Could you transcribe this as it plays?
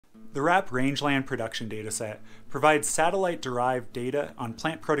The RAP Rangeland production dataset provides satellite-derived data on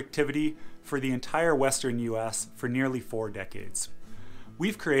plant productivity for the entire western U.S. for nearly 4 decades.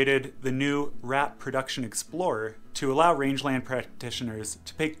 We've created the new RAP Production Explorer to allow rangeland practitioners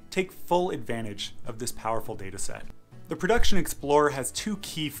to take full advantage of this powerful dataset. The Production Explorer has 2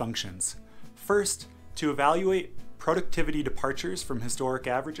 key functions. First, to evaluate productivity departures from historic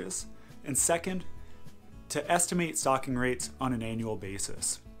averages, and second, to estimate stocking rates on an annual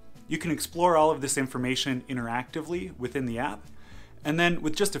basis. You can explore all of this information interactively within the app, and then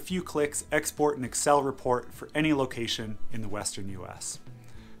with just a few clicks, export an Excel report for any location in the western US.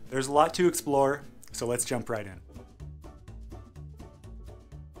 There's a lot to explore, so let's jump right in.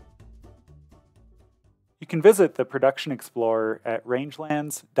 You can visit the Production Explorer at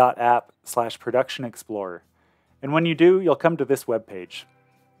rangelands.app/Production Explorer. And when you do, you'll come to this web page.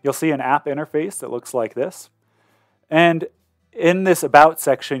 You'll see an app interface that looks like this. And in this About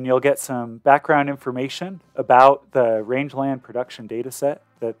section, you'll get some background information about the rangeland production dataset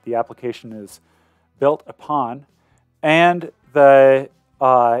that the application is built upon, and the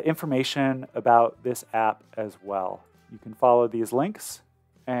information about this app as well. You can follow these links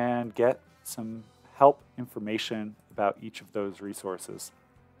and get some help information about each of those resources.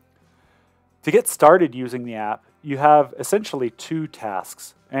 To get started using the app, you have essentially 2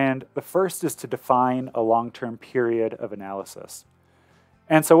 tasks, and the first is to define a long-term period of analysis.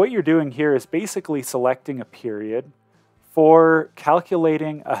 And so what you're doing here is basically selecting a period for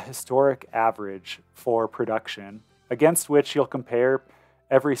calculating a historic average for production against which you'll compare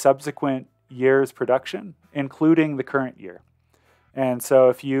every subsequent year's production, including the current year. And so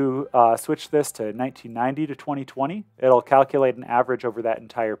if you switch this to 1990 to 2020, it'll calculate an average over that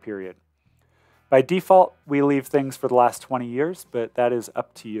entire period. By default, we leave things for the last 20 years, but that is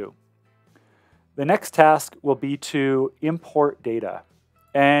up to you. The next task will be to import data.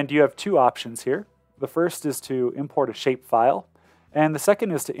 And you have 2 options here. The first is to import a shapefile, and the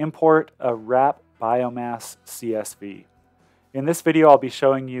second is to import a RAP biomass CSV. In this video, I'll be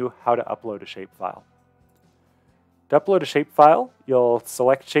showing you how to upload a shapefile. To upload a shapefile, you'll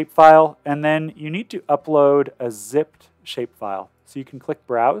select shapefile, and then you need to upload a zipped shapefile. So you can click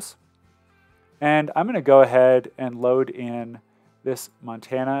Browse. And I'm going to go ahead and load in this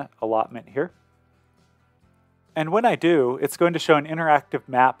Montana allotment here. And when I do, it's going to show an interactive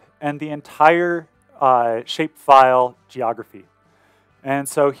map and the entire shapefile geography. And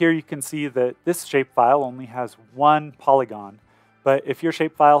so here you can see that this shapefile only has 1 polygon. But if your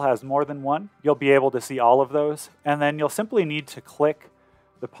shapefile has more than 1, you'll be able to see all of those. And then you'll simply need to click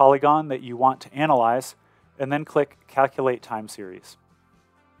the polygon that you want to analyze, and then click Calculate Time Series.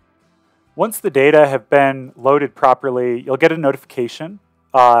 Once the data have been loaded properly, you'll get a notification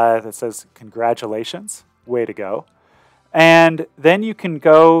that says, "Congratulations, way to go." And then you can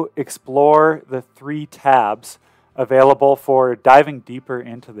go explore the 3 tabs available for diving deeper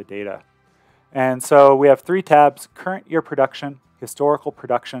into the data. And so we have 3 tabs: current year production, historical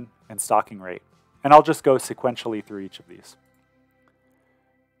production, and stocking rate. And I'll just go sequentially through each of these.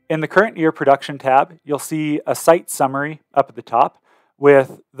 In the current year production tab, you'll see a site summary up at the top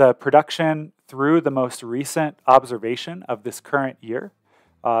with the production through the most recent observation of this current year.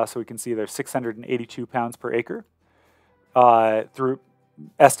 So we can see there's 682 pounds per acre through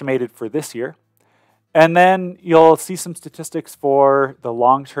estimated for this year. And then you'll see some statistics for the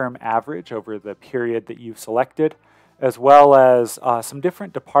long-term average over the period that you've selected, as well as some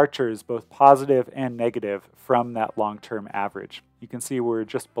different departures, both positive and negative, from that long-term average. You can see we're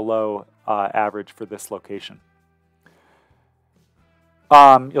just below average for this location.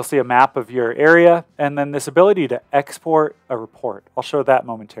 You'll see a map of your area, and then this ability to export a report. I'll show that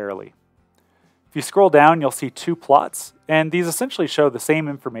momentarily. If you scroll down, you'll see 2 plots, and these essentially show the same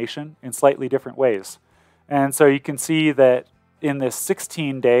information in slightly different ways. And so you can see that in this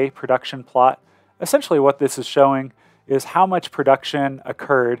 16-day production plot, essentially what this is showing is how much production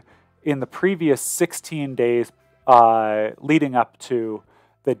occurred in the previous 16 days leading up to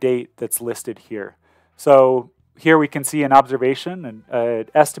the date that's listed here. So here we can see an observation, an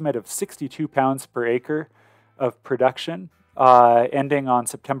estimate of 62 pounds per acre of production ending on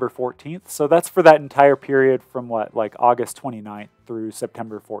September 14th. So that's for that entire period from like August 29th through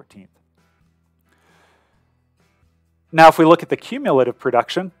September 14th. Now, if we look at the cumulative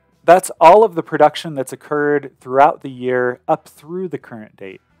production, that's all of the production that's occurred throughout the year up through the current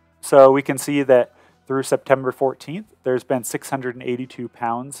date. So we can see that through September 14th, there's been 682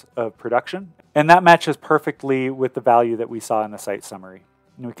 pounds of production. And that matches perfectly with the value that we saw in the site summary.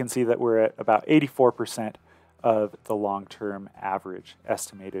 And we can see that we're at about 84% of the long-term average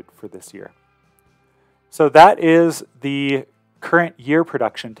estimated for this year. So that is the current year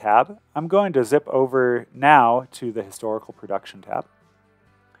production tab, I'm going to zip over now to the historical production tab.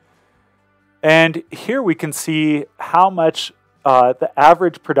 And here we can see how much the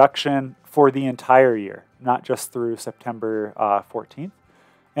average production for the entire year, not just through September 14th.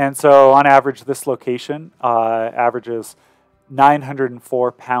 And so on average, this location averages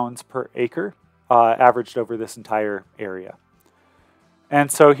 904 pounds per acre, averaged over this entire area.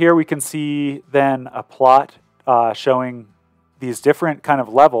 And so here we can see then a plot showing these different kind of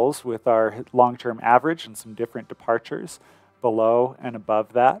levels with our long-term average and some different departures below and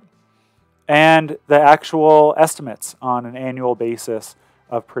above that, and the actual estimates on an annual basis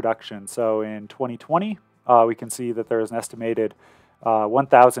of production. So in 2020, we can see that there is an estimated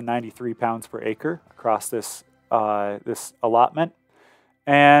 1,093 pounds per acre across this allotment,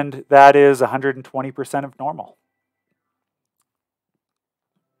 and that is 120% of normal.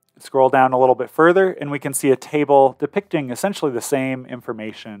 Scroll down a little bit further, and we can see a table depicting essentially the same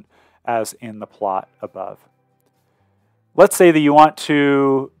information as in the plot above. Let's say that you want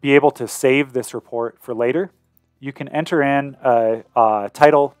to be able to save this report for later. You can enter in a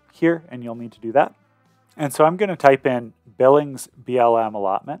title here, and you'll need to do that. And so I'm going to type in Billings BLM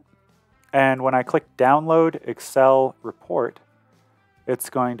allotment. And when I click Download Excel Report, it's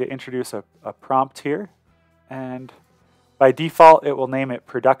going to introduce a prompt here. And by default, it will name it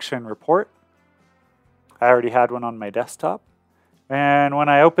Production Report. I already had one on my desktop. And when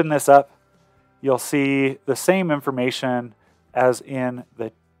I open this up, you'll see the same information as in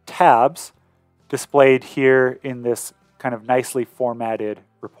the tabs displayed here in this kind of nicely formatted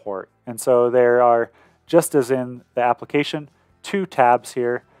report. And so there are, just as in the application, 2 tabs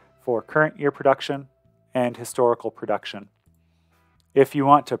here for current year production and historical production. If you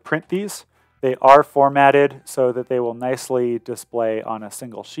want to print these, they are formatted so that they will nicely display on a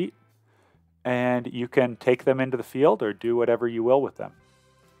single sheet, and you can take them into the field or do whatever you will with them.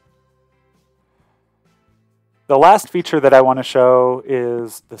 The last feature that I want to show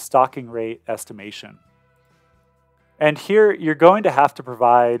is the stocking rate estimation. And here you're going to have to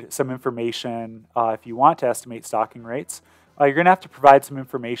provide some information if you want to estimate stocking rates. You're going to have to provide some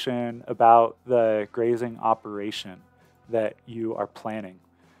information about the grazing operation that you are planning.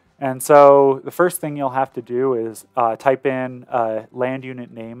 And so the first thing you'll have to do is type in a land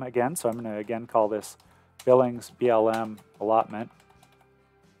unit name again. So I'm going to again call this Billings BLM allotment.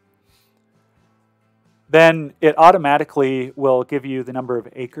 Then it automatically will give you the number of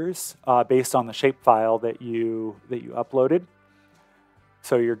acres based on the shapefile that you uploaded.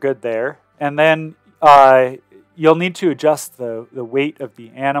 So you're good there. And then you'll need to adjust the weight of the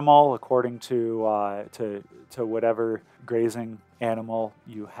animal according to whatever grazing animal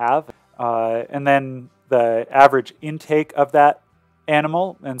you have. And then the average intake of that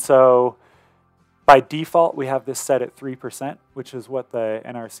animal. And so by default, we have this set at 3%, which is what the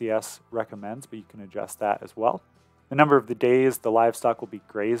NRCS recommends, but you can adjust that as well. The number of the days the livestock will be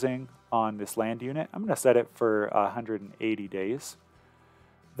grazing on this land unit, I'm going to set it for 180 days.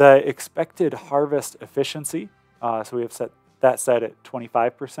 The expected harvest efficiency, so we have set at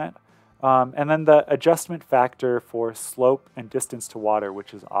 25%. And then the adjustment factor for slope and distance to water,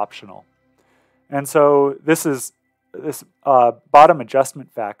 which is optional. And so this bottom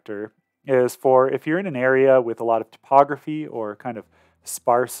adjustment factor is for if you're in an area with a lot of topography or kind of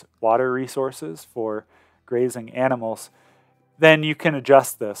sparse water resources for grazing animals, then you can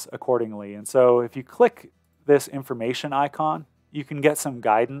adjust this accordingly. And so if you click this information icon, you can get some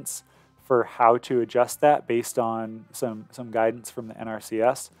guidance for how to adjust that based on some guidance from the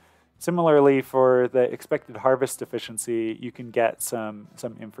NRCS. Similarly, for the expected harvest efficiency, you can get some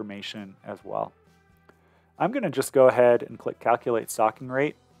information as well. I'm going to just go ahead and click Calculate Stocking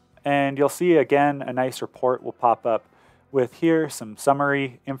Rate, and you'll see again a nice report will pop up with here some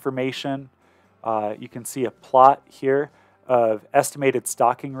summary information. You can see a plot here of estimated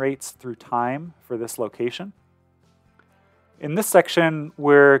stocking rates through time for this location. In this section,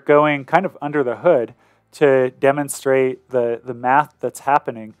 we're going kind of under the hood to demonstrate the math that's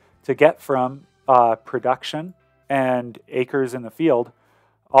happening to get from production and acres in the field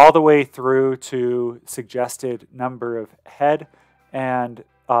all the way through to suggested number of head and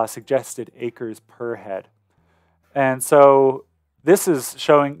suggested acres per head. And so this is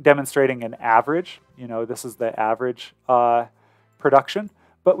demonstrating an average. This is the average production,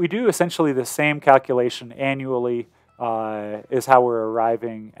 but we do essentially the same calculation annually is how we're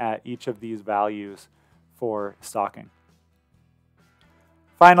arriving at each of these values for stocking.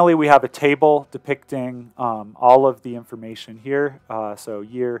 Finally, we have a table depicting all of the information here. So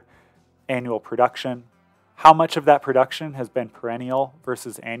year, annual production, how much of that production has been perennial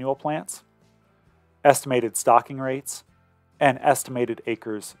versus annual plants, estimated stocking rates, and estimated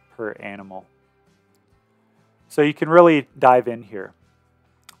acres per animal. So you can really dive in here.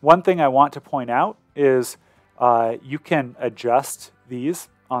 One thing I want to point out is you can adjust these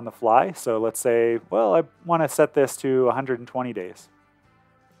on the fly. So let's say, well, I want to set this to 120 days.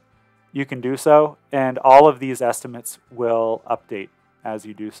 You can do so, and all of these estimates will update as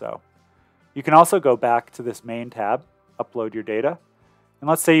you do so. You can also go back to this main tab, upload your data, and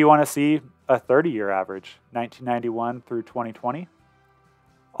let's say you want to see a 30-year average, 1991 through 2020.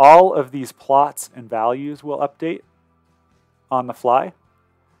 All of these plots and values will update on the fly,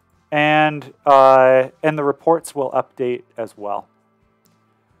 and the reports will update as well.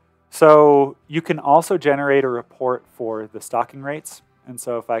 So you can also generate a report for the stocking rates. And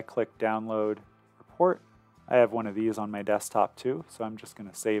so if I click download report, I have one of these on my desktop too. So I'm just going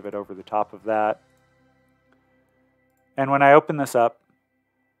to save it over the top of that. And when I open this up,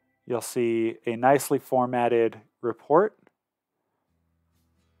 you'll see a nicely formatted report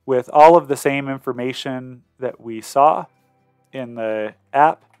with all of the same information that we saw in the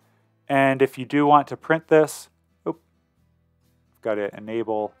app. And if you do want to print this, I've got to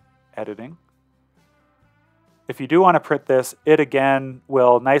enable editing. If you do want to print this, it again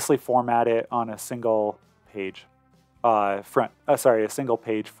will nicely format it on a single page a single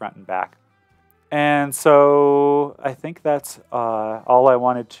page front and back. And so I think that's all I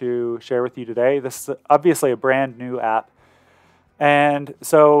wanted to share with you today. This is obviously a brand new app. And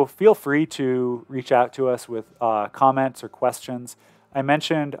so feel free to reach out to us with comments or questions. I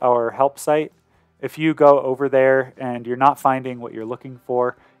mentioned our help site. If you go over there and you're not finding what you're looking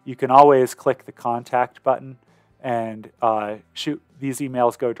for, you can always click the contact button and shoot. These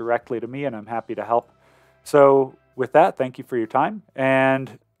emails go directly to me, and I'm happy to help. So with that, thank you for your time,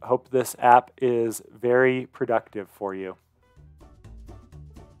 and hope this app is very productive for you.